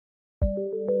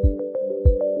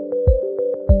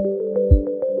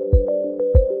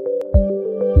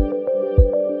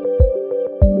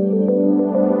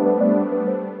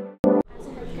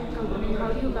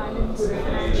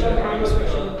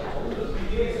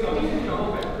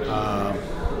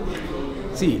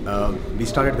We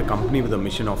started the company with a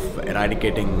mission of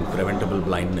eradicating preventable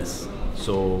blindness.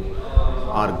 So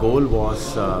our goal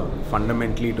was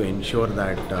fundamentally to ensure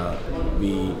that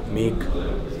we make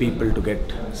people to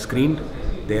get screened,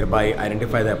 thereby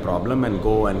identify their problem and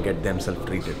go and get themselves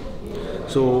treated.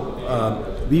 So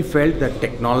we felt that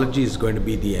technology is going to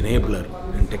be the enabler,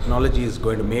 and technology is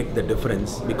going to make the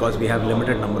difference because we have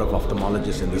limited number of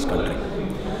ophthalmologists in this country.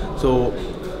 So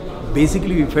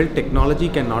basically we felt technology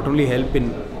can not only help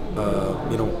in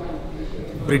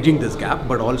bridging this gap,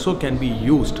 but also can be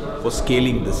used for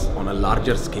scaling this on a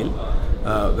larger scale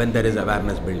when there is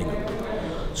awareness building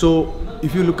up. So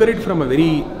if you look at it from a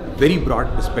very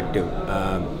broad perspective,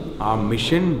 our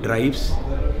mission drives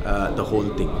the whole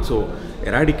thing. So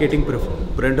eradicating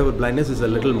preventable blindness is a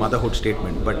little motherhood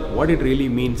statement, but what it really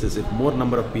means is if more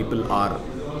number of people are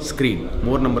screened,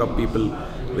 more number of people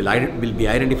will be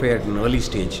identified at an early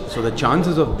stage. So the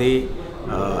chances of they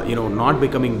not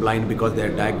becoming blind because they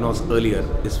are diagnosed earlier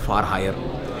is far higher.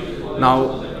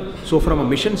 Now, so from a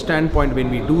mission standpoint,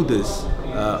 when we do this,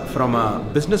 from a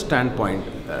business standpoint,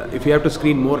 if we have to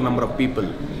screen more number of people,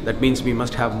 that means we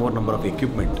must have more number of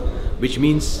equipment, which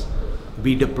means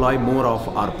we deploy more of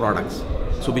our products.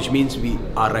 So which means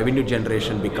our revenue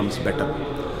generation becomes better.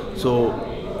 So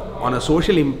on a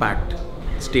social impact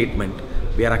statement,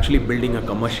 we are actually building a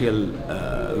commercial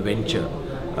venture.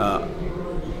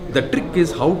 The trick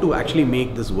is how to actually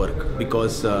make this work,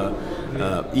 because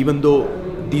even though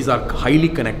these are highly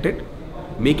connected,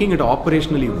 making it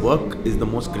operationally work is the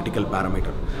most critical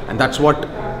parameter, and that's what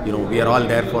we are all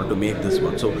there for, to make this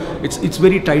work. So it's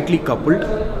very tightly coupled,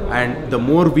 and the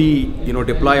more we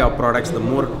deploy our products, the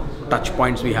more touch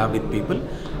points we have with people,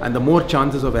 and the more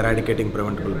chances of eradicating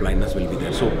preventable blindness will be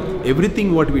there. So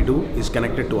everything what we do is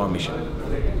connected to our mission.